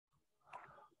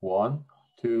One,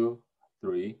 two,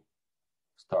 three,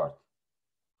 start.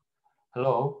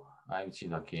 Hello, I'm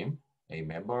Jina Kim, a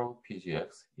member of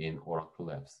PGX in Oracle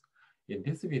Labs. In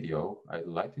this video, I'd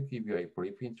like to give you a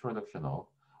brief introduction of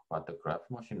what the graph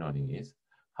machine learning is,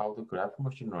 how the graph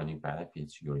machine learning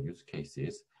benefits your use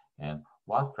cases, and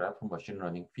what graph machine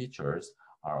learning features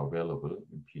are available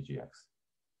in PGX.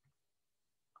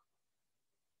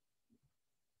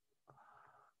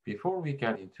 Before we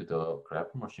get into the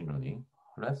graph machine learning,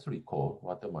 let's recall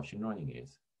what the machine learning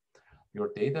is.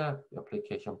 Your data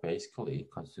application basically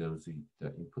consumes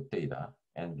the input data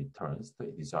and returns the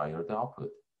desired output.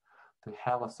 To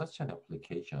have such an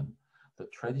application, the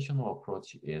traditional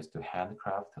approach is to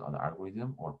handcraft an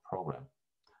algorithm or program.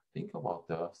 Think about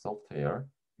the software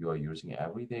you are using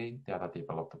every day that are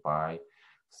developed by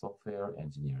software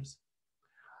engineers.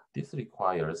 This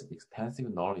requires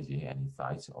extensive knowledge and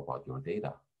insights about your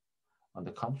data. On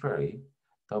the contrary,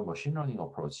 the machine learning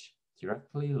approach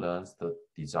directly learns the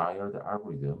desired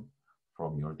algorithm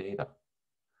from your data.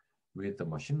 With the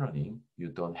machine learning, you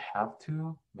don't have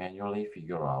to manually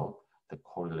figure out the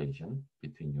correlation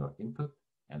between your input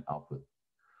and output.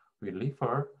 We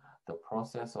refer the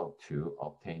process to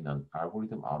obtain an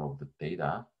algorithm out of the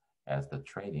data as the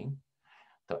training,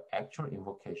 the actual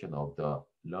invocation of the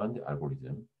learned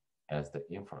algorithm as the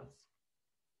inference.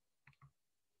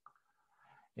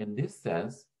 In this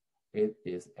sense, it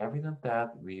is evident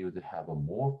that we would have a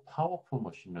more powerful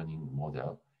machine learning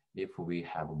model if we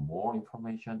have more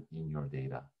information in your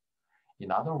data.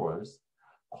 In other words,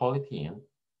 quality in,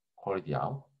 quality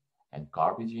out, and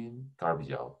garbage in,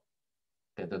 garbage out.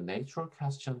 Then the natural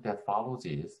question that follows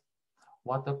is,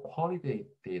 what the quality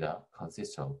data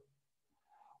consists of?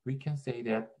 We can say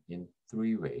that in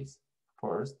three ways.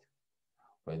 First,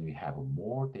 when we have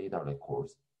more data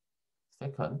records.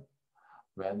 Second,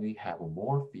 when we have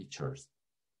more features.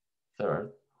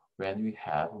 Third, when we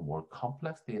have more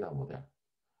complex data model.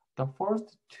 The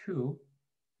first two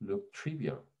look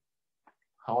trivial.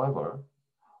 However,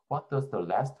 what does the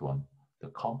last one, the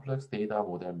complex data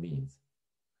model, means?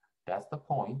 That's the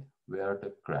point where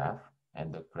the graph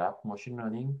and the graph machine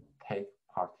learning take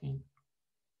part in.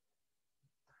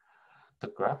 The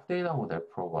graph data model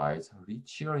provides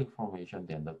richer information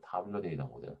than the tabular data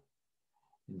model.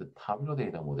 In the tabular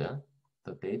data model,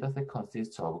 the dataset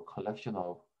consists of a collection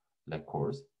of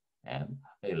records, and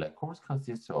a record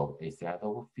consists of a set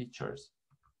of features.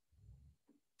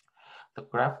 The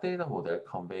graph data model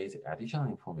conveys additional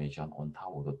information on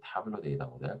top of the tabular data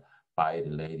model by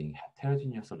relating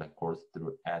heterogeneous records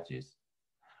through edges.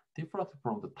 Different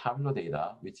from the tabular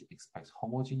data, which expects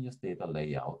homogeneous data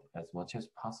layout as much as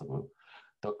possible,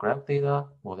 the graph data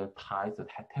model ties the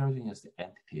heterogeneous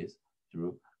entities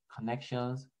through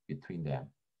connections between them.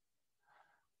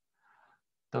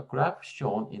 The graph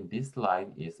shown in this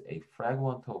slide is a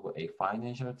fragment of a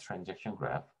financial transaction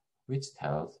graph, which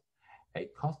tells a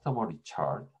customer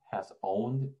Richard has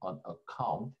owned an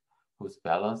account whose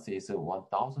balance is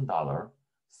 $1,000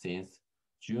 since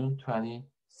June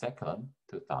 22nd,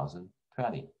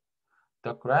 2020.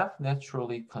 The graph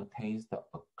naturally contains the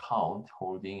account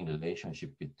holding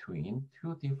relationship between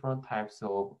two different types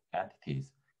of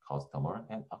entities, customer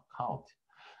and account.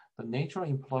 The natural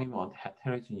employment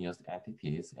heterogeneous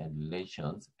entities and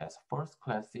relations as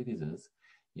first-class citizens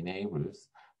enables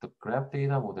the graph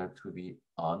data model to be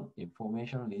an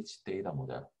information-rich data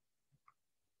model.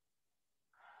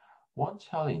 One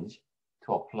challenge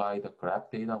to apply the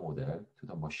graph data model to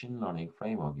the machine learning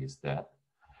framework is that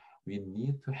we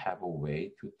need to have a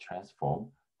way to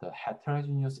transform the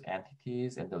heterogeneous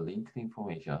entities and the linked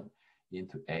information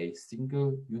into a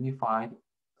single unified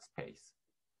space.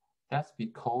 That's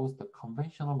because the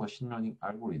conventional machine learning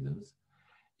algorithms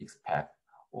expect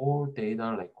all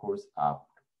data records are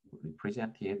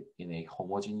represented in a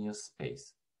homogeneous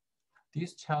space.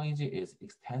 This challenge is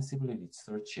extensively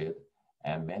researched,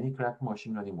 and many graph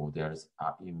machine learning models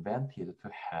are invented to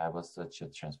have such a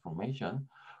transformation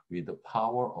with the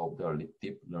power of the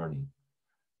deep learning.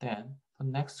 Then the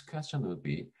next question would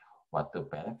be, what the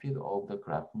benefit of the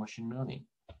graph machine learning?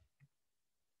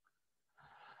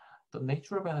 The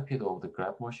natural benefit of the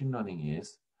graph machine learning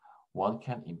is one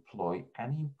can employ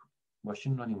any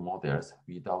machine learning models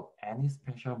without any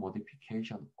special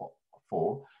modification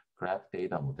for graph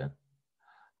data model.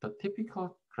 The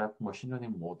typical graph machine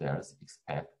learning models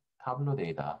expect tabular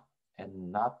data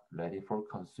and not ready for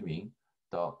consuming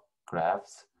the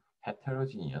graph's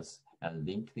heterogeneous and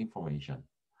linked information.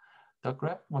 The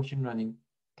graph machine learning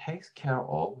takes care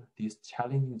of this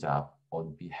challenging job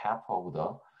on behalf of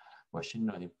the machine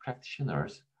learning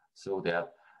practitioners so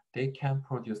that they can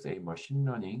produce a machine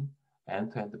learning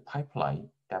end-to-end pipeline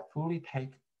that fully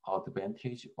takes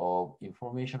advantage of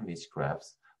information-rich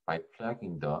graphs by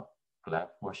plugging the graph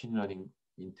machine learning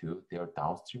into their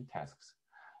downstream tasks,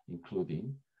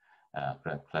 including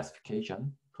graph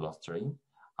classification, clustering,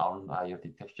 outlier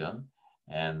detection,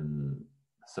 and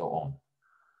so on.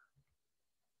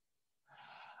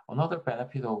 Another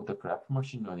benefit of the graph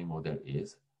machine learning model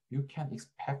is you can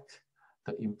expect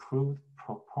the improved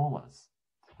performance.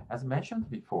 As mentioned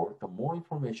before, the more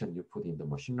information you put in the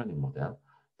machine learning model,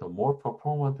 the more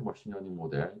performant machine learning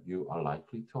model you are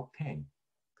likely to obtain.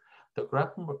 The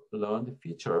graph learned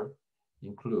feature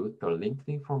include the linked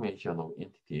information of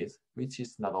entities, which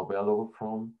is not available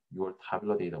from your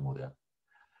tabular data model.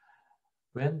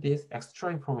 When this extra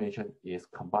information is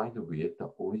combined with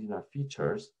the original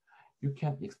features, you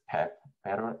can expect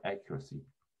better accuracy.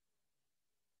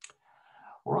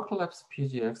 Oracle Labs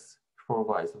PGX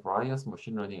provides various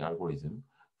machine learning algorithms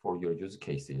for your use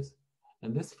cases.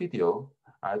 In this video,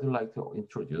 I'd like to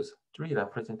introduce three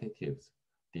representatives: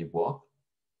 Dework,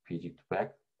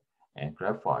 PG2Back, and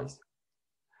GraphWise.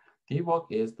 Dework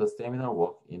is the seminal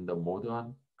work in the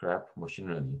modern graph machine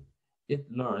learning.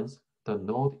 It learns the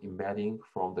node embedding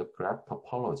from the graph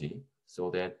topology so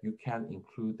that you can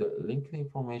include the linked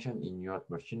information in your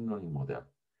machine learning model.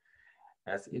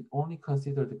 As it only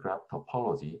considers the graph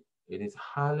topology, it is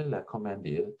highly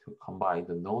recommended to combine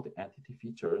the node entity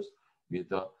features with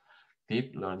the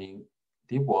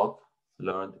Dework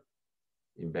learned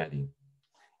embedding.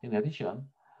 In addition,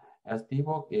 as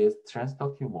Dework is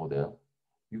transductive model,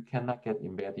 you cannot get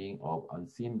embedding of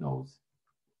unseen nodes.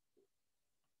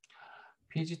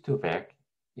 PG2Back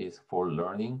is for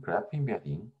learning graph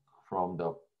embedding from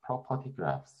the property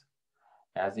graphs.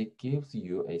 As it gives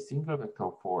you a single vector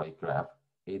for a graph,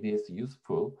 it is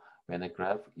useful when a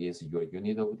graph is your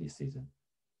unit of decision.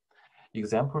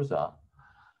 Examples are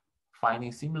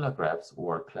finding similar graphs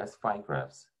or classifying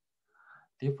graphs.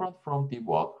 Different from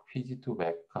Dework,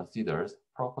 PG2Back considers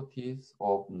properties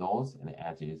of nodes and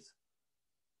edges.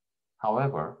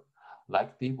 However,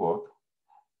 like Dework,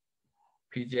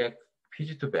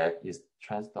 PG2Back is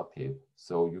transductive,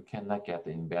 so you cannot get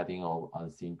the embedding of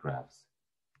unseen graphs.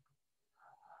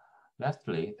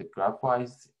 Lastly, the GraphWise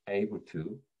is able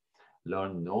to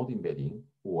learn node embedding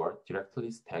or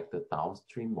directly stack the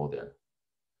downstream model.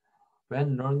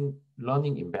 When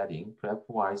learning embedding,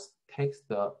 GraphWise takes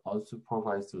the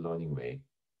unsupervised learning way.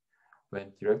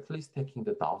 When directly stacking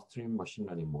the downstream machine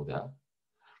learning model,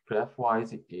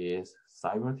 GraphWise is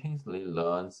simultaneously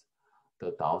learns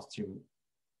the downstream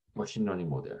machine learning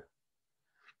model.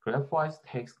 GraphWise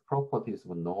takes properties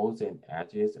of nodes and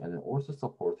edges and also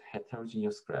supports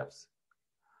heterogeneous graphs.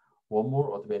 One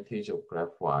more advantage of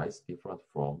GraphWise, different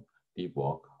from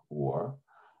Dework or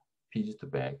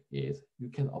PG2Back, is you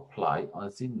can apply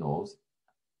unseen nodes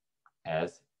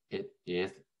as it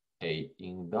is an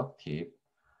inductive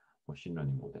machine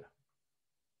learning model.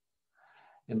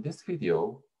 In this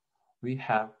video, we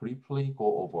have briefly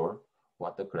go over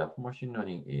what the graph machine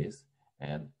learning is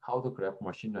and how the graph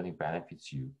machine learning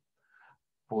benefits you.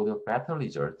 For the better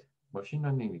result, machine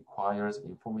learning requires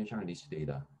information-rich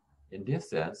data. In this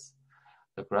sense,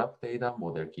 the graph data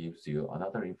model gives you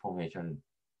another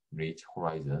information-rich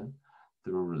horizon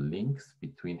through links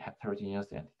between heterogeneous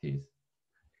entities.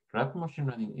 Graph machine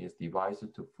learning is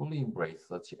devised to fully embrace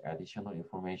such additional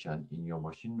information in your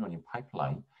machine learning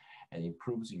pipeline and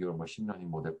improves your machine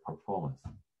learning model performance.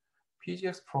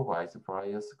 PGX provides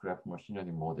various graph machine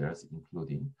learning models,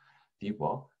 including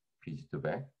Dework,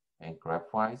 PG2Back, and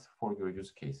GraphWise for your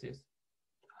use cases.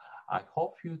 I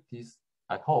hope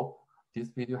this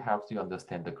video helps you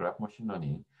understand the graph machine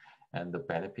learning and the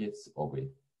benefits of it.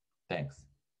 Thanks.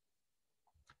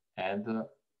 And the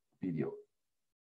video.